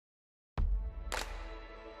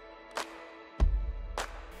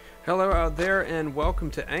Hello out there and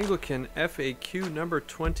welcome to Anglican FAQ number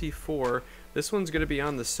 24. This one's going to be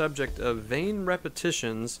on the subject of vain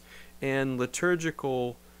repetitions and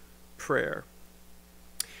liturgical prayer.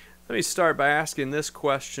 Let me start by asking this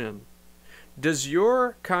question. Does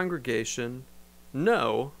your congregation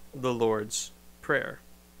know the Lord's Prayer?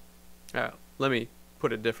 Let me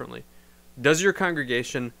put it differently. Does your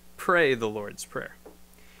congregation pray the Lord's Prayer?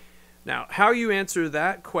 Now, how you answer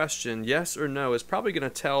that question, yes or no, is probably going to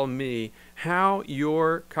tell me how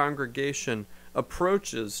your congregation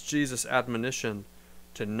approaches Jesus' admonition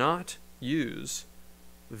to not use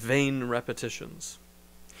vain repetitions.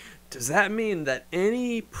 Does that mean that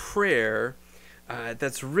any prayer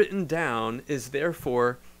that's written down is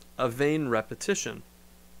therefore a vain repetition?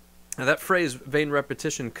 Now, that phrase, vain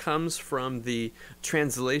repetition, comes from the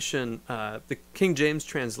translation, the King James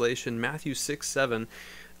translation, Matthew 6:7,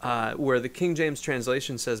 where the King James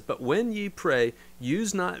translation says, "But when ye pray,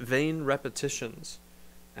 use not vain repetitions,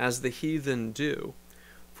 as the heathen do,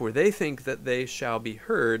 for they think that they shall be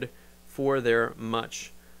heard for their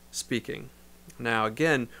much speaking." Now,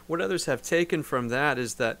 again, what others have taken from that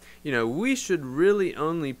is that, we should really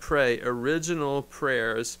only pray original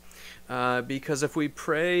prayers, because if we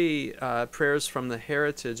pray prayers from the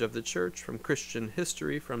heritage of the church, from Christian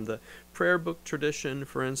history, from the prayer book tradition,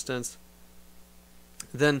 for instance,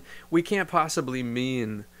 then we can't possibly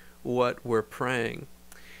mean what we're praying.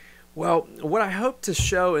 Well, what I hope to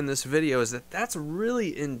show in this video is that that's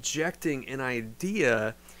really injecting an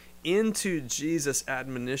idea into Jesus'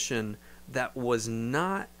 admonition that was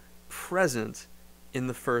not present in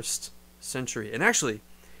the first century. And actually,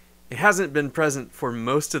 it hasn't been present for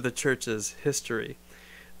most of the church's history.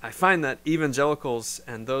 I find that evangelicals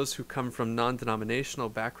and those who come from non-denominational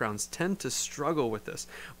backgrounds tend to struggle with this.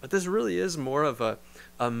 But this really is more of a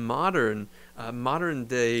modern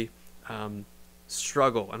day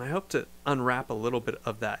struggle. And I hope to unwrap a little bit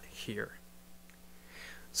of that here.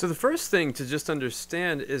 So the first thing to just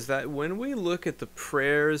understand is that when we look at the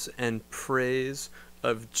prayers and praise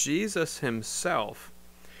of Jesus himself,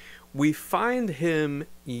 we find him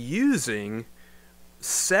using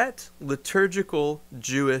set liturgical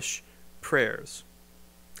Jewish prayers.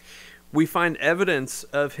 We find evidence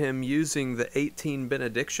of him using the 18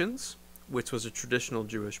 benedictions, which was a traditional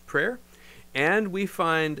Jewish prayer, and we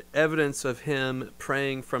find evidence of him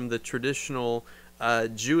praying from the traditional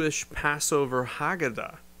Jewish Passover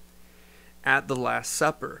Haggadah at the Last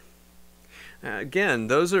Supper. Again,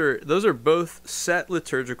 those are both set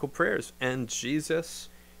liturgical prayers, and Jesus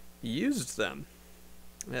used them.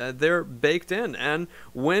 They're baked in. And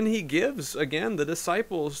when he gives, again, the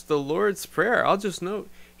disciples the Lord's Prayer, I'll just note,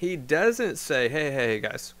 he doesn't say, hey,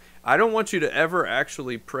 guys, I don't want you to ever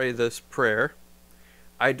actually pray this prayer.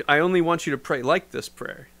 I only want you to pray like this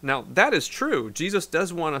prayer. Now, that is true. Jesus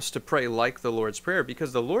does want us to pray like the Lord's Prayer,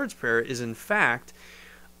 because the Lord's Prayer is, in fact,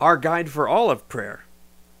 our guide for all of prayer.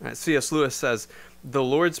 C.S. Lewis says, the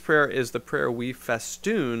Lord's Prayer is the prayer we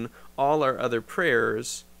festoon all our other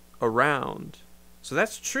prayers around. So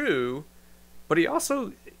that's true, but he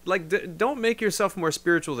also, don't make yourself more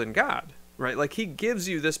spiritual than God, right? He gives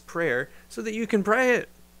you this prayer so that you can pray it,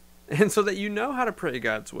 and so that you know how to pray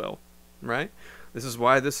God's will, right? This is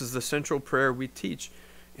why this is the central prayer we teach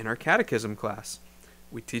in our catechism class.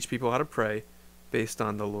 We teach people how to pray based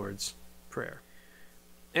on the Lord's Prayer.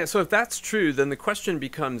 And so if that's true, then the question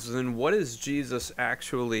becomes, then what is Jesus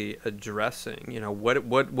actually addressing?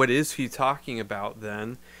 What is he talking about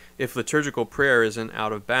then? If liturgical prayer isn't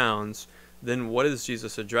out of bounds, then what is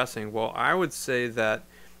Jesus addressing? Well, I would say that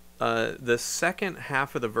the second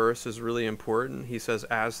half of the verse is really important. He says,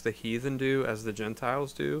 as the heathen do, as the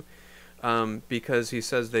Gentiles do, because he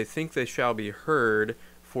says they think they shall be heard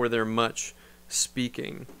for their much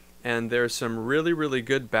speaking. And there's some really, really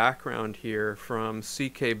good background here from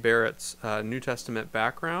C.K. Barrett's New Testament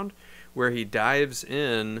background, where he dives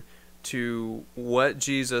in to what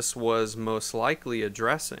Jesus was most likely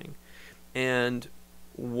addressing. And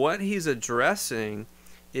what he's addressing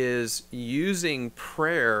is using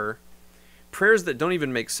prayers that don't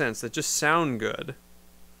even make sense, that just sound good,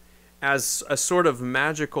 as a sort of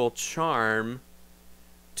magical charm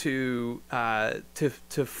to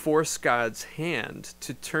force God's hand,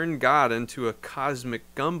 to turn God into a cosmic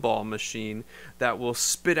gumball machine that will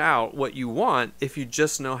spit out what you want if you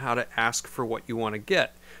just know how to ask for what you want to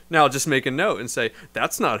get. Now, I'll just make a note and say,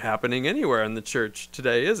 that's not happening anywhere in the church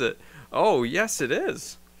today, is it? Oh, yes, it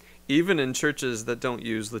is. Even in churches that don't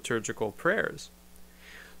use liturgical prayers.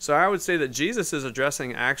 So I would say that Jesus is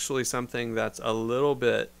addressing actually something that's a little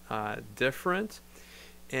bit different.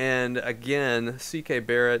 And again, C.K.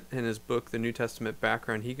 Barrett, in his book, The New Testament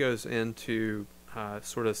Background, he goes into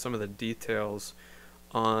sort of some of the details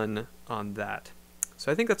on that.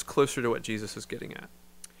 So I think that's closer to what Jesus is getting at.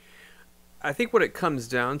 I think what it comes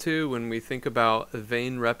down to when we think about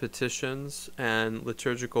vain repetitions and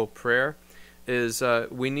liturgical prayer is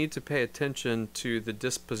we need to pay attention to the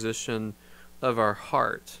disposition of our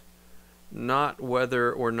heart, not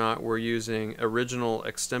whether or not we're using original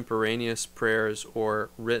extemporaneous prayers or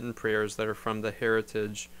written prayers that are from the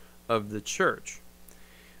heritage of the church.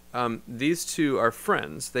 These two are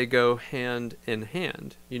friends. They go hand in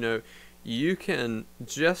hand. You know, you can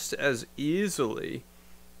just as easily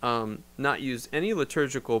not use any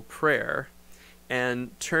liturgical prayer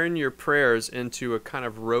and turn your prayers into a kind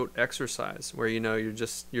of rote exercise where, you know,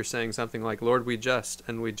 you're saying something like, Lord, we just,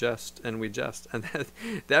 and we just, and we just, and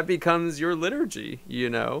that becomes your liturgy, you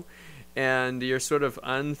know, and you're sort of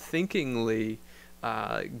unthinkingly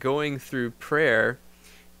going through prayer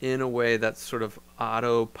in a way that's sort of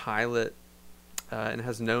autopilot and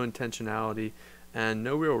has no intentionality and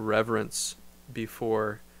no real reverence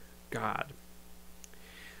before God.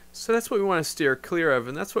 So that's what we want to steer clear of,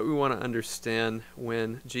 and that's what we want to understand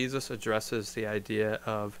when Jesus addresses the idea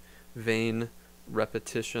of vain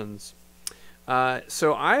repetitions.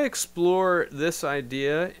 So I explore this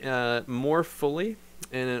idea more fully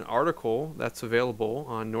in an article that's available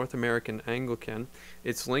on North American Anglican.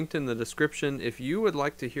 It's linked in the description. If you would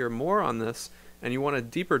like to hear more on this and you want a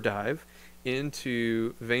deeper dive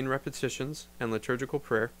into vain repetitions and liturgical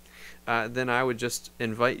prayer, then I would just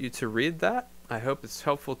invite you to read that. I hope it's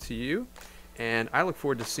helpful to you, and I look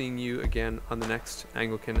forward to seeing you again on the next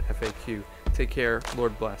Anglican FAQ. Take care.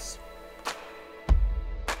 Lord bless.